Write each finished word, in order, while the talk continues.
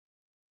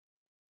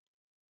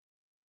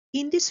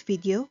In this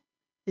video,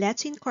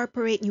 let's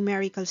incorporate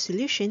numerical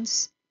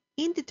solutions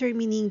in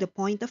determining the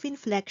point of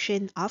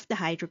inflection of the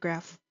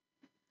hydrograph.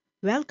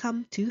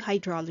 Welcome to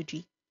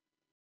hydrology.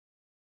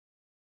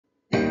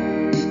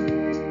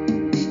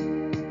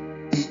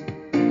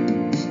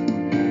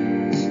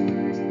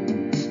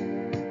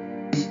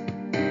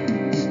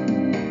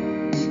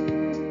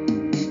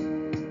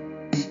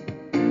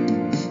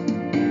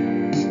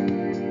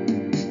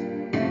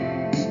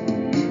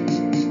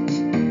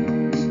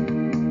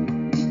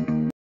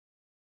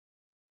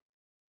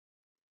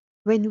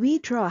 When we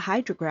draw a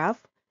hydrograph,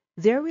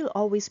 there will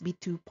always be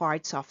two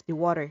parts of the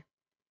water.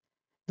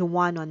 The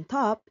one on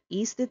top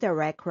is the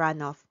direct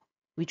runoff,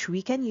 which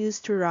we can use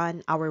to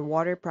run our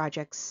water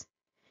projects.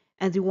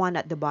 And the one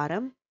at the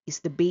bottom is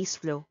the base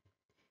flow,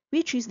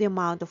 which is the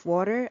amount of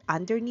water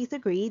underneath the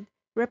grade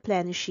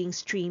replenishing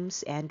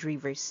streams and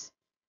rivers.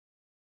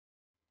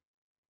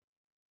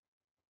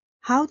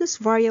 How does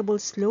variable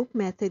slope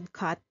method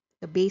cut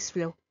the base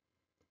flow?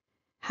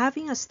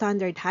 Having a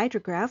standard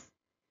hydrograph,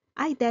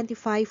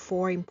 identify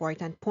four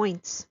important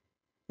points.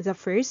 The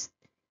first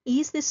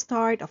is the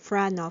start of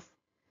runoff,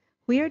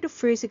 where the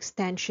first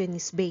extension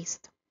is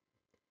based.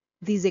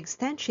 This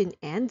extension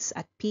ends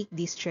at peak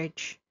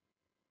discharge.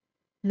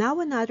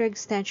 Now another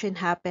extension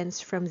happens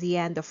from the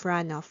end of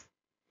runoff,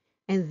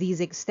 and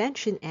this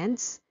extension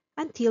ends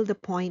until the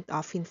point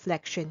of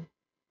inflection.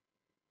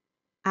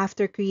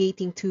 After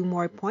creating two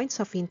more points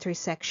of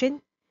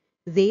intersection,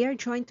 they are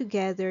joined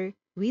together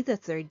with a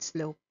third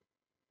slope.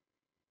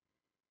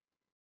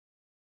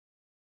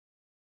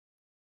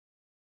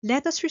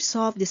 Let us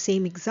resolve the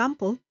same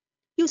example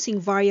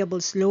using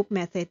variable slope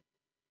method.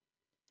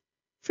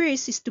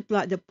 First is to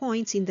plot the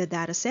points in the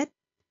dataset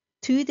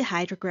to the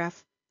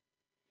hydrograph.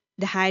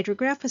 The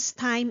hydrograph has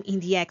time in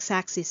the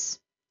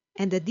x-axis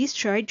and the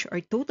discharge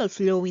or total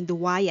flow in the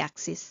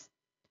y-axis.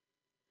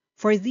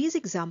 For this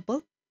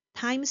example,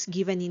 time is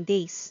given in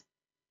days,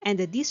 and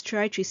the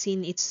discharge is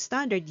in its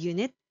standard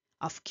unit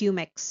of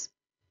cumex.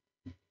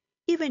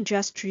 Even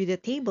just through the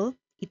table,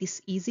 it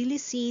is easily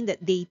seen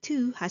that day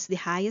 2 has the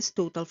highest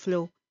total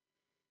flow,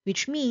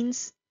 which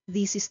means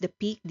this is the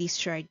peak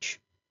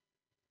discharge.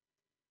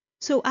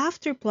 So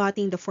after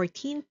plotting the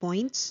 14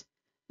 points,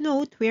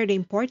 note where the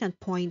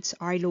important points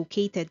are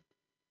located.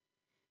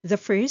 The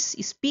first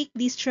is peak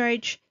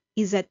discharge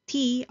is at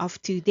T of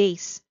 2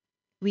 days,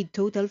 with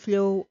total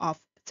flow of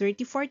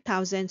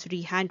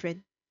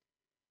 34,300.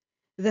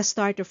 The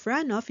start of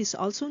runoff is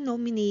also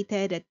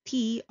nominated at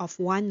T of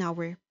 1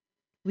 hour,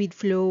 with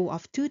flow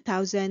of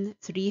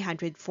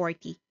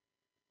 2,340.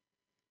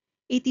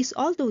 It is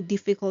although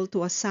difficult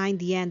to assign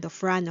the end of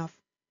runoff.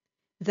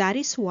 That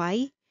is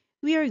why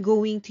we are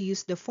going to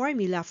use the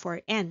formula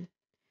for N,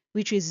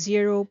 which is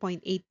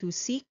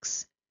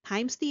 0.826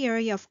 times the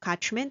area of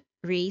catchment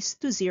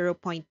raised to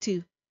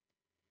 0.2.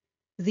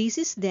 This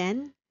is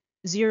then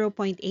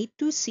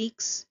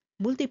 0.826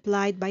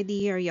 multiplied by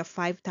the area of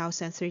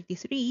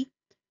 5,033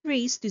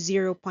 raised to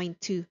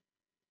 0.2.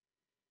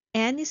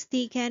 N is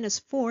taken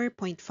as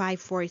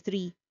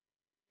 4.543.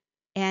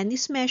 N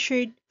is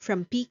measured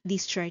from peak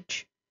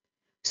discharge,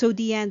 so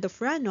the end of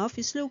runoff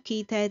is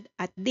located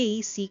at day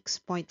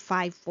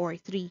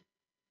 6.543.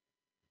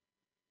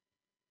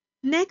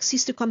 Next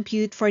is to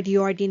compute for the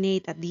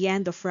ordinate at the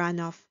end of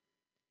runoff.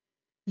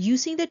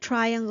 Using the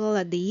triangle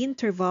at the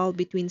interval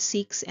between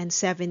 6 and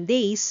 7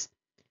 days,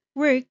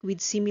 work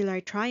with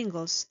similar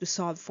triangles to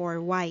solve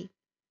for y.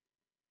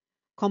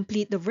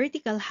 Complete the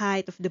vertical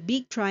height of the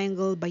big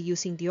triangle by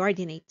using the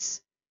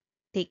ordinates.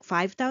 Take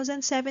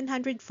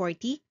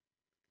 5,740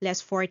 less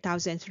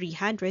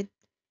 4,300,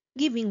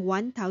 giving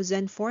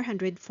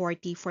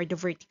 1,440 for the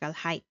vertical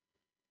height.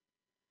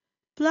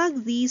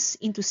 Plug these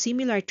into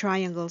similar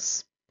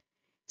triangles,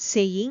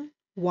 saying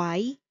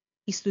y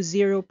is to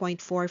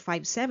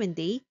 0.457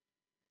 day,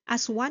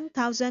 as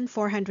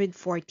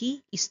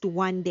 1,440 is to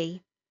 1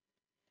 day.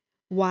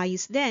 Y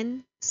is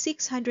then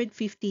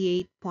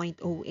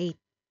 658.08.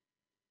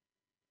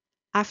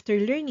 After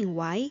learning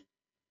y,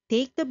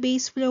 take the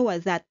base flow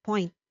at that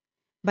point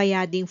by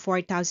adding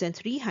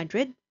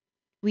 4,300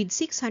 with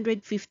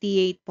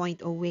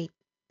 658.08,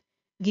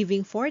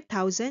 giving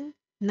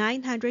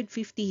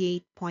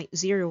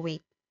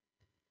 4,958.08.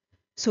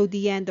 So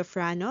the end of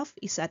runoff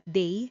is at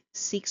day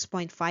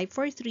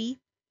 6.543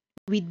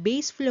 with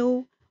base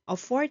flow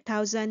of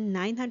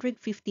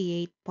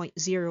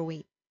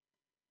 4,958.08.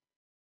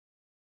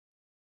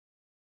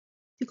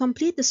 To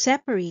complete the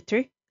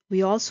separator,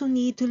 we also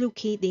need to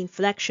locate the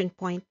inflection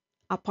point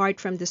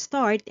apart from the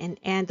start and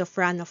end of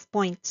runoff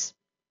points.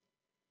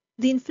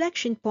 The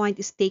inflection point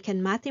is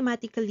taken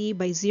mathematically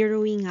by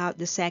zeroing out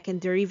the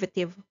second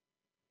derivative.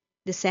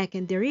 The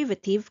second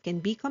derivative can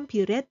be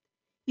computed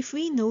if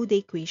we know the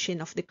equation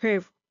of the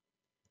curve.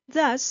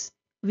 Thus,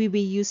 we will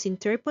use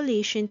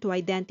interpolation to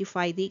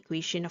identify the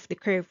equation of the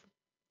curve.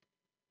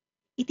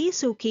 It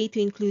is okay to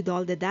include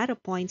all the data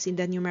points in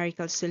the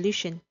numerical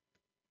solution.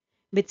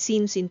 But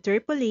since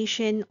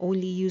interpolation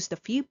only used a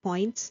few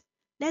points,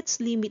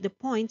 let's limit the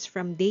points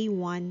from day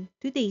 1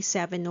 to day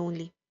 7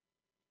 only.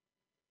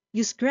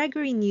 Use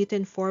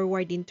Gregory-Newton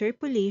forward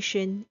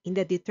interpolation in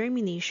the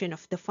determination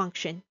of the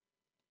function.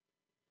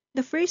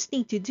 The first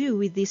thing to do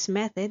with this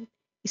method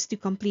is to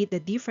complete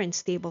the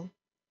difference table,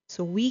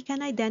 so we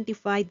can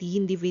identify the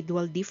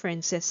individual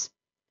differences.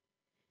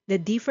 The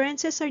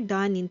differences are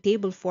done in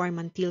table form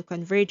until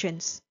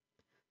convergence.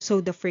 So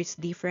the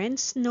first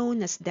difference,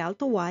 known as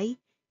delta y,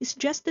 is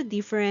just the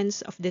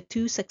difference of the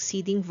two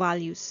succeeding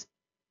values.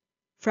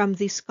 From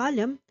this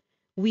column,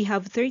 we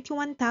have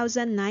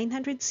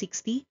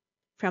 31,960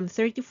 from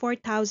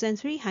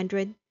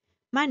 34,300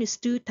 minus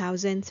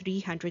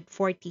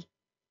 2,340,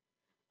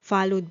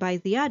 followed by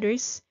the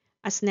others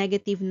as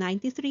negative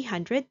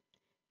 9,300,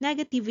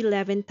 negative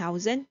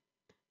 11,000,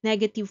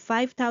 negative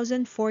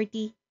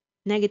 5,040,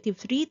 negative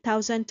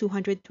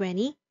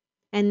 3,220,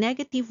 and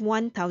negative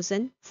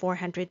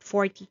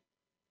 1,440.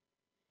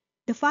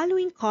 The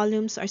following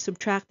columns are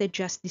subtracted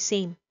just the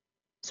same.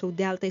 So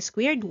delta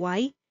squared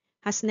y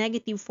has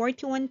negative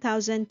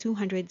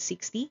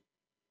 41,260,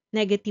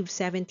 negative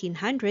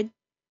 1,700,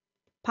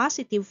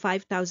 positive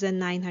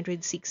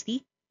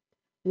 5,960,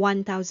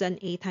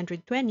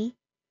 1,820,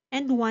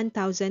 and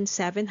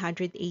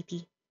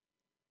 1,780.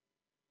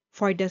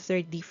 For the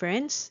third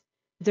difference,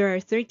 there are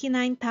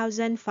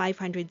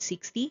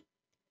 39,560,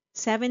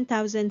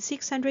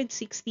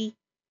 7,660,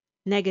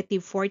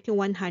 negative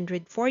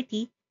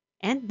 4,140,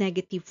 and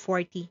negative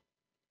 40.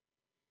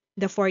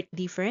 The fourth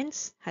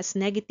difference has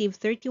negative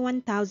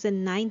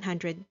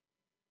 31,900,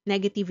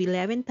 negative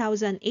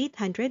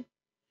 11,800,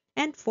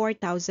 and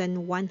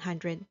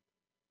 4,100.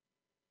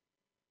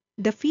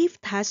 The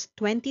fifth has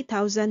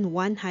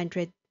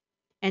 20,100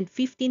 and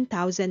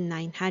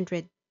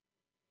 15,900.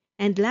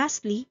 And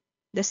lastly,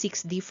 the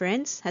sixth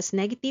difference has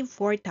negative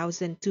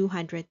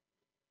 4,200.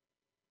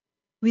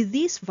 With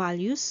these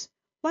values,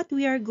 what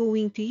we are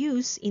going to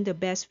use in the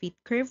best fit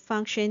curve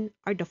function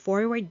are the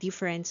forward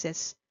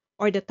differences,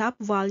 or the top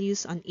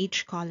values on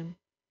each column.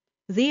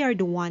 They are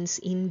the ones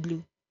in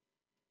blue.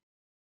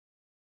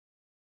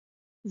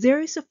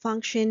 There is a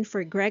function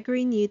for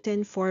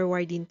Gregory-Newton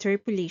forward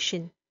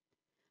interpolation.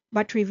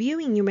 But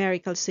reviewing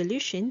numerical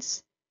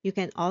solutions, you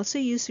can also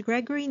use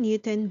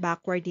Gregory-Newton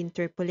backward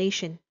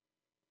interpolation.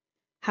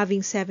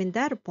 Having 7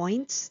 data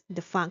points,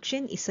 the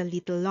function is a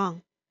little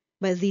long,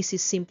 but this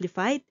is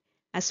simplified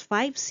as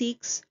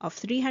 5/6 of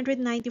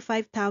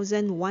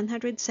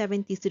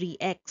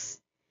 395,173x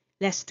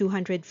less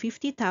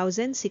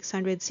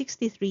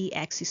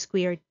 250,663x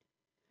squared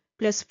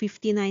plus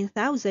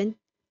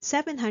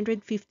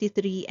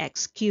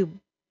 59,753x cubed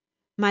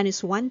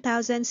minus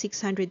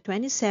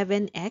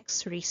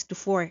 1,627x raised to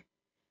 4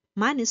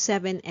 minus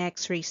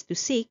 7x raised to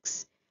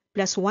 6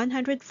 plus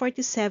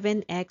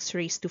 147x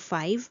raised to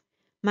 5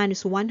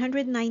 minus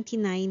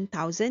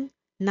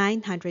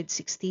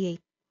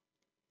 199,968.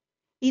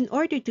 In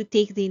order to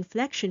take the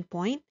inflection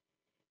point,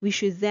 we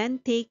should then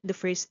take the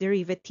first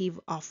derivative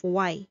of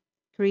y,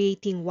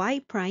 creating y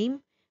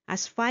prime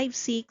as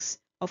 5/6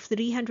 of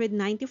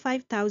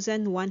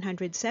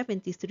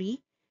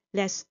 395,173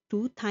 less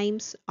 2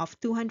 times of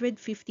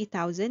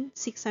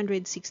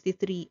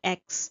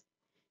 250,663x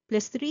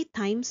plus 3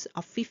 times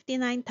of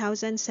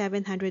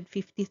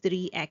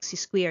 59,753x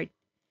squared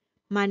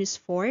minus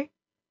 4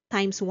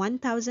 times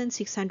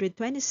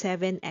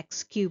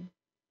 1,627x cubed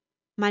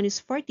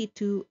minus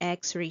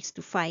 42x raised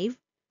to 5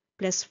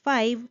 plus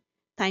 5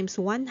 times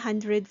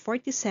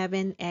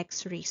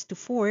 147x raised to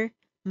 4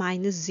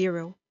 minus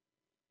 0.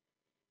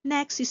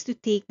 Next is to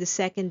take the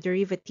second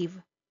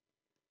derivative,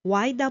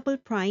 y double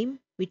prime,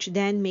 which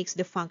then makes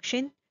the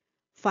function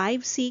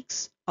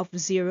 5/6 of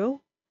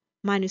 0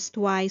 minus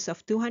twice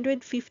of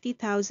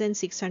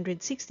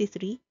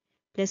 250,663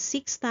 plus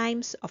 6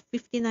 times of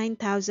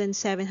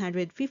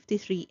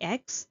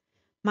 59,753x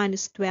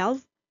minus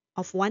 12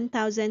 of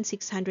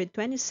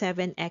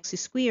 1,627x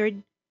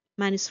squared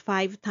minus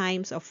 5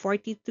 times of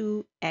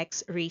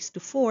 42x raised to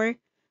 4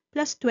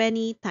 plus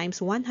 20 times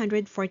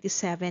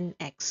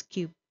 147x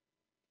cubed.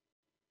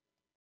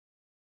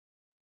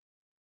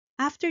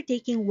 After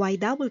taking y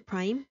double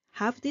prime,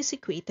 have this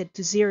equated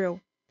to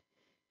 0,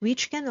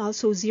 which can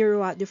also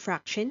zero out the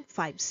fraction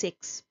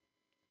 5/6.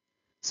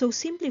 So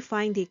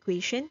simplifying the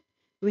equation,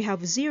 we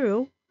have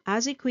 0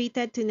 as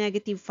equated to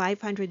negative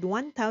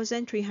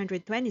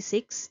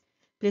 501,326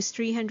 plus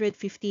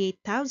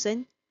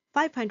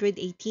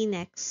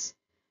 358,518x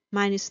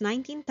minus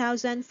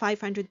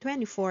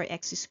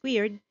 19,524x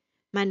squared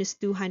minus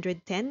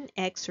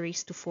 210x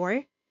raised to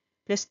 4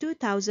 plus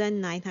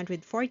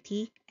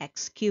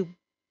 2,940x cubed.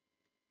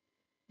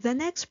 The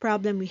next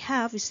problem we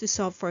have is to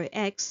solve for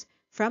x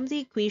from the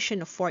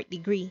equation of fourth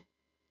degree.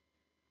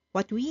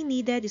 What we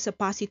needed is a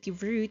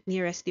positive root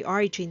nearest the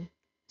origin,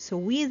 so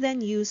we then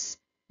use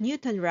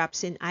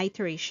Newton-Raphson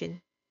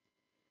iteration.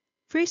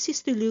 First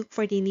is to look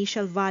for the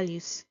initial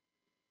values.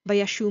 By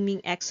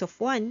assuming x of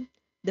 1,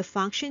 the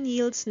function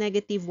yields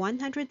negative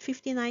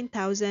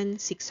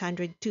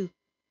 159,602.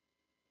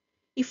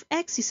 If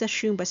x is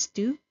assumed as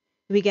 2,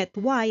 we get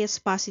y as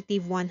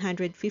positive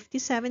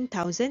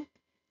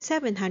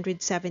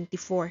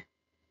 157,774.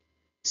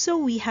 So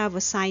we have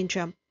a sign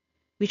jump.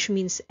 which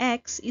means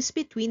x is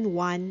between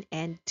 1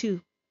 and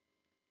 2.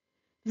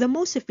 The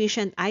most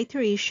efficient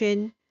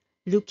iteration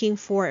looking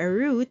for a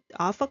root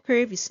of a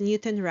curve is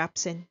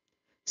Newton-Raphson.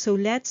 So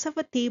let's have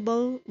a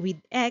table with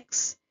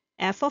x,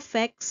 f of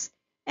x,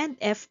 and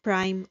f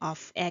prime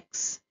of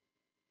x.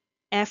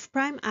 F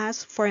prime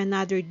asks for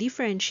another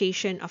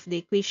differentiation of the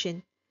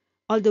equation,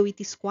 although it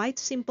is quite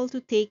simple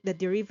to take the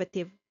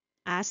derivative,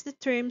 as the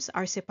terms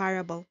are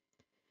separable,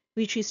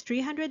 which is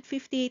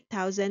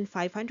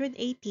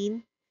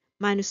 358,518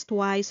 minus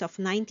twice of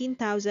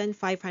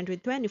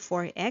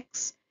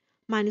 19,524x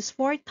minus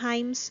 4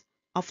 times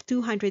of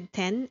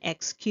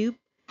 210x cubed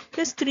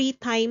plus 3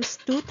 times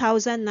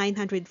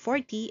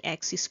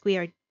 2,940x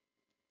squared.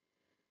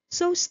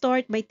 So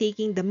start by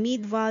taking the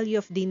mid-value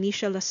of the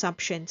initial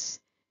assumptions,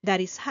 that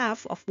is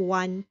half of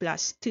 1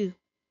 plus 2,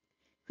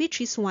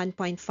 which is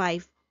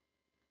 1.5.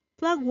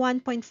 Plug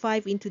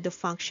 1.5 into the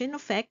function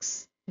of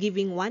x,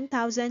 giving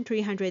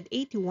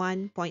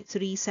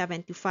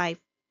 1,381.375.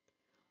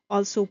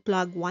 Also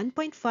plug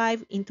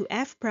 1.5 into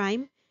f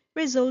prime,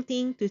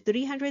 resulting to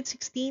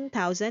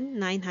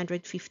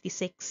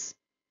 316,956.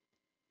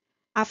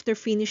 After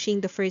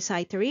finishing the first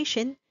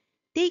iteration,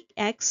 take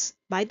x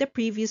by the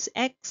previous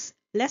x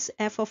less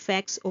f of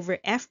x over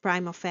f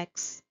prime of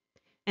x,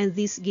 and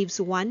this gives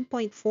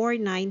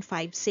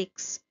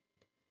 1.4956.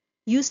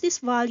 Use this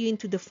value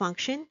into the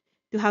function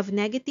to have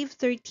negative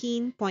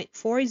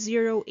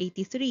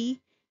 13.4083,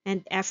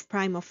 and f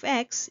prime of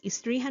x is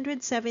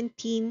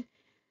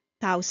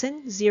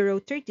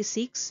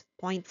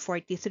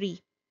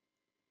 317,036.43.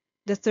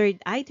 The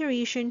third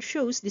iteration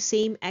shows the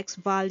same x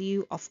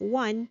value of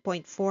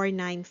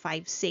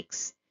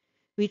 1.4956,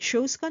 which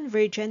shows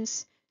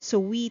convergence, so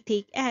we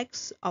take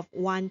x of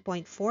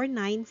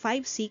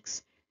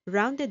 1.4956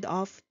 rounded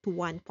off to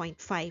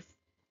 1.5.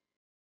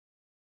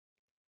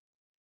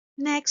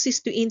 Next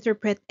is to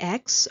interpret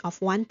x of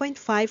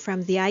 1.5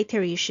 from the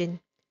iteration.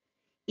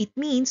 It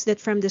means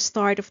that from the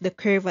start of the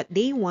curve at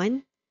day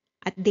 1,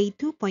 at day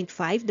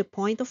 2.5 the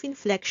point of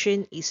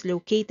inflection is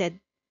located.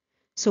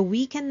 So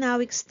we can now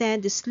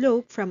extend the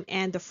slope from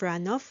end of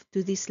runoff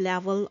to this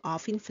level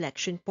of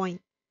inflection point.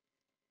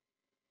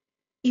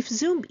 If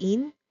zoomed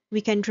in,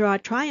 we can draw a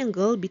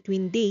triangle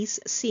between days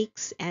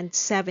 6 and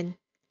 7,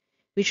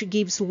 which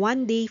gives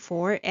 1 day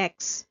for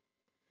x.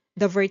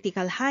 The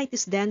vertical height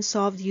is then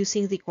solved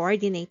using the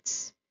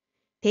coordinates.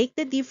 Take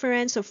the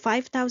difference of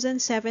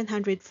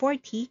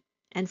 5,740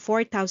 and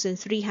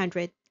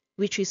 4,300,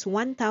 which is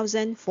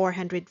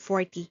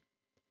 1,440.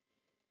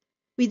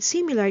 With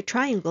similar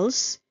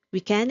triangles, we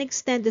can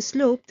extend the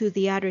slope to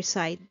the other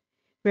side,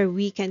 where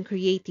we can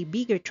create a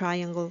bigger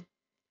triangle.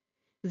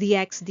 The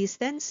x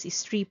distance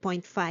is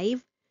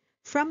 3.5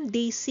 from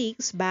day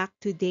 6 back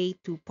to day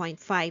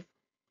 2.5,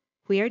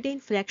 where the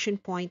inflection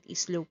point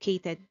is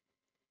located.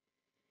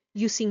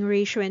 Using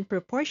ratio and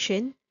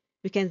proportion,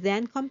 we can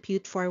then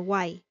compute for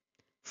y,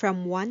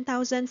 from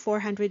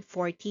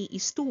 1,440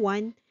 is to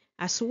 1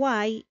 as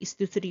y is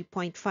to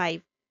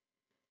 3.5.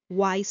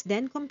 Y is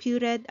then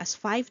computed as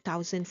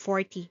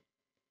 5,040.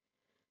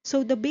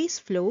 So the base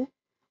flow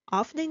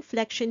of the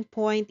inflection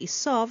point is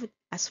solved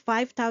as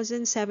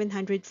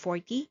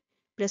 5,740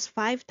 plus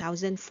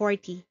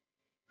 5,040,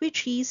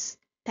 which is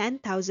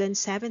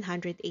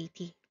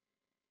 10,780.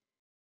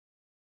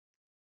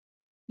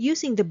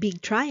 Using the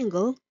big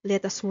triangle,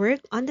 let us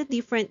work on the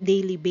different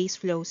daily base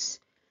flows.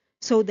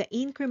 So the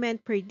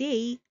increment per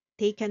day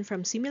taken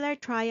from similar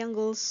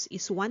triangles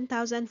is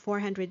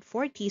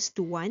 1,440 is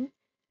to 1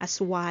 as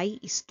y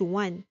is to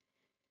 1,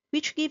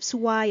 which gives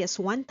y as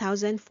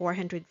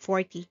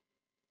 1,440.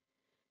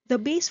 The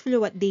base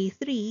flow at day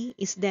 3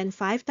 is then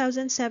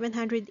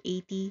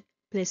 5,780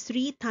 plus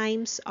 3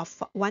 times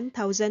of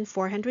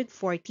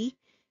 1,440,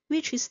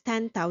 which is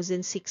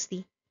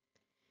 10,060.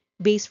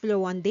 Base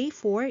flow on day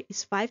 4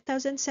 is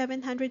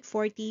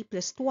 5,740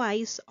 plus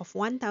twice of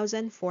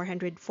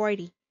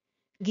 1,440,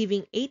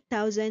 giving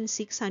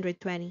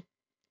 8,620.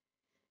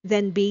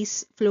 Then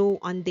base flow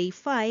on day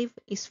 5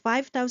 is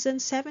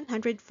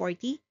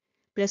 5,740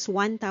 plus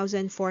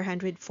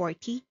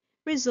 1,440,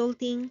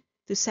 resulting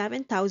to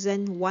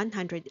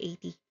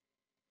 7,180.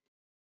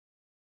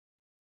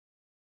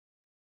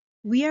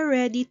 We are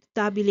ready to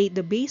tabulate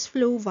the base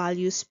flow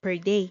values per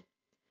day.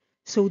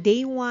 So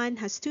day 1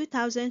 has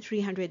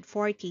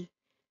 2,340,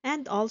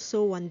 and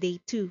also on day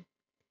 2.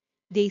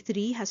 Day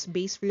 3 has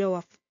base flow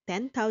of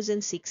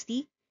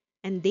 10,060,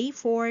 and day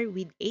 4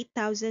 with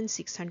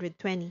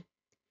 8,620.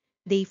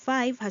 Day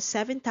 5 has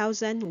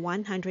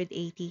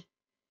 7,180.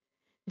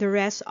 The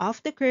rest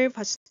of the curve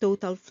has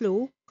total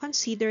flow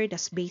considered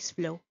as base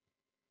flow.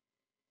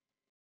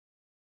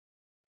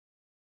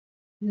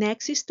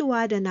 Next is to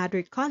add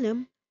another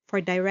column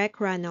for direct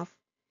runoff,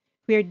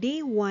 where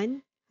day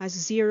 1 has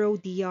 0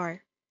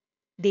 dr.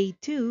 Day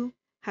 2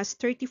 has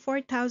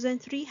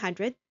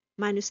 34,300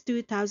 minus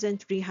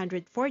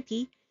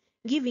 2,340,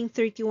 giving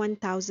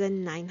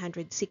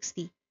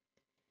 31,960.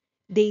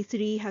 Day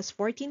 3 has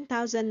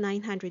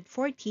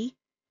 14,940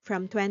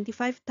 from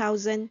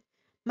 25,000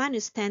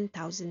 minus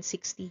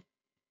 10,060.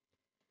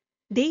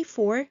 Day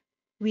 4,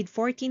 with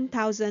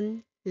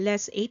 14,000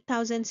 less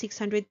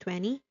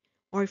 8,620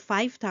 or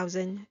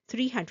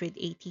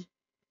 5,380.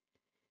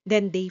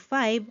 Then day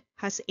 5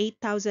 has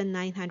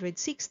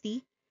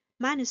 8,960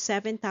 minus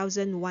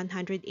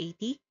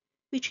 7,180,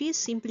 which is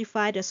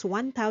simplified as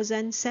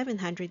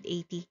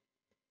 1,780.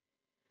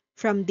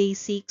 From day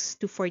 6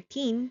 to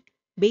 14,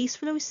 base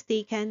flow is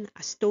taken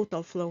as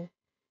total flow,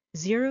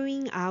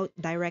 zeroing out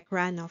direct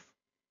runoff.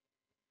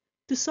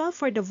 To solve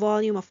for the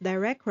volume of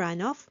direct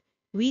runoff,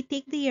 we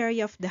take the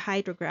area of the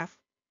hydrograph.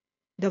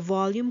 The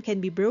volume can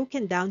be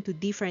broken down to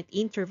different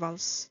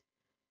intervals,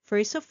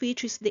 first of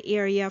which is the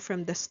area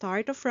from the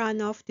start of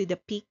runoff to the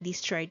peak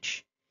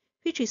discharge,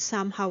 which is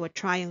somehow a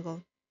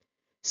triangle.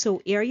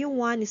 So area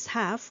 1 is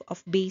half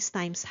of base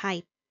times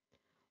height,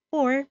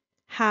 or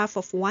half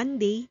of 1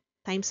 day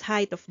times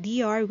height of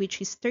dr,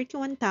 which is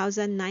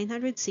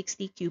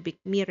 31,960 cubic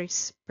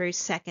meters per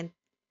second.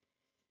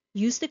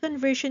 Use the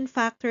conversion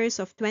factors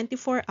of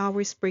 24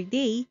 hours per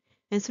day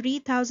and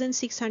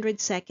 3,600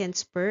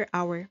 seconds per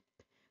hour,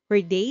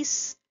 where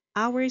days,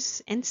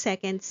 hours, and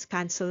seconds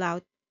cancel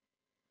out.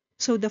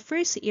 So the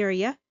first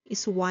area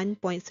is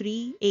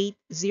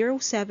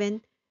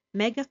 1.3807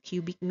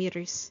 megacubic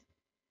meters.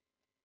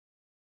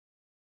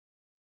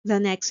 The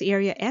next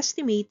area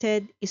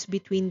estimated is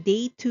between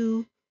day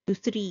 2 to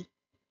 3,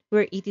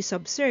 where it is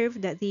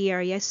observed that the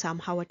area is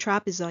somehow a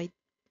trapezoid.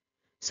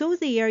 So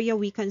the area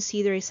we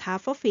consider is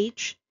half of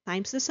h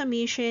times the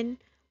summation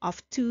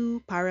of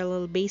two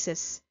parallel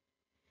bases.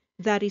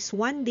 That is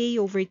 1 day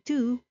over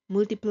 2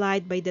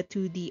 multiplied by the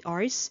 2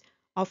 drs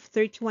of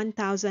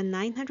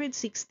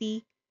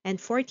 31,960 and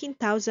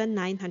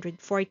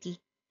 14,940,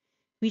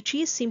 which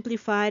is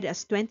simplified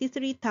as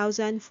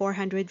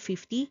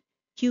 23,450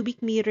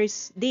 cubic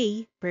meters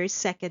day per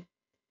second.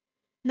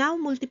 Now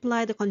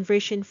multiply the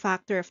conversion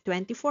factor of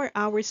 24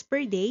 hours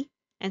per day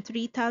and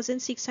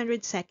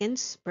 3,600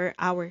 seconds per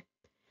hour,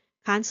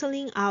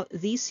 canceling out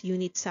these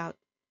units out.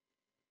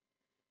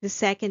 The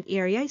second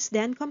area is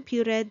then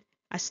computed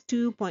as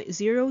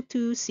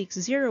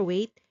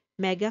 2.02608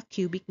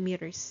 megacubic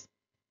meters.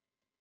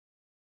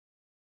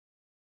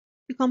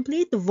 To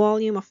complete the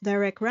volume of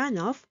direct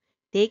runoff,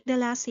 take the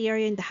last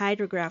area in the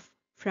hydrograph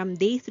from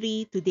day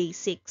 3 to day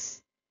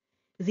 6.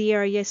 The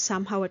area is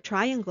somehow a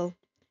triangle,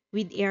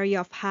 with area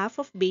of half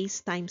of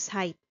base times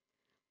height,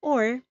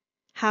 or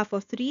half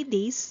of 3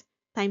 days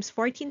times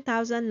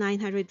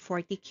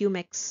 14,940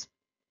 cumecs.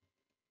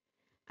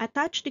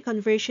 Attach the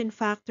conversion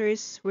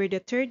factors where the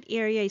third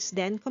area is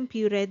then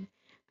computed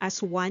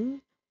as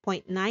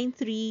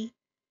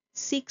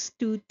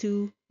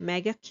 1.93622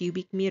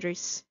 megacubic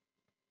meters.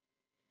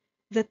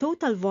 The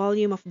total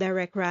volume of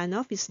direct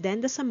runoff is then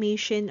the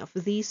summation of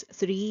these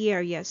three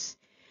areas,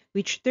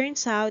 which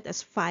turns out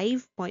as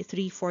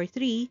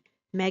 5.343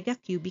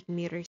 megacubic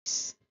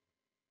meters.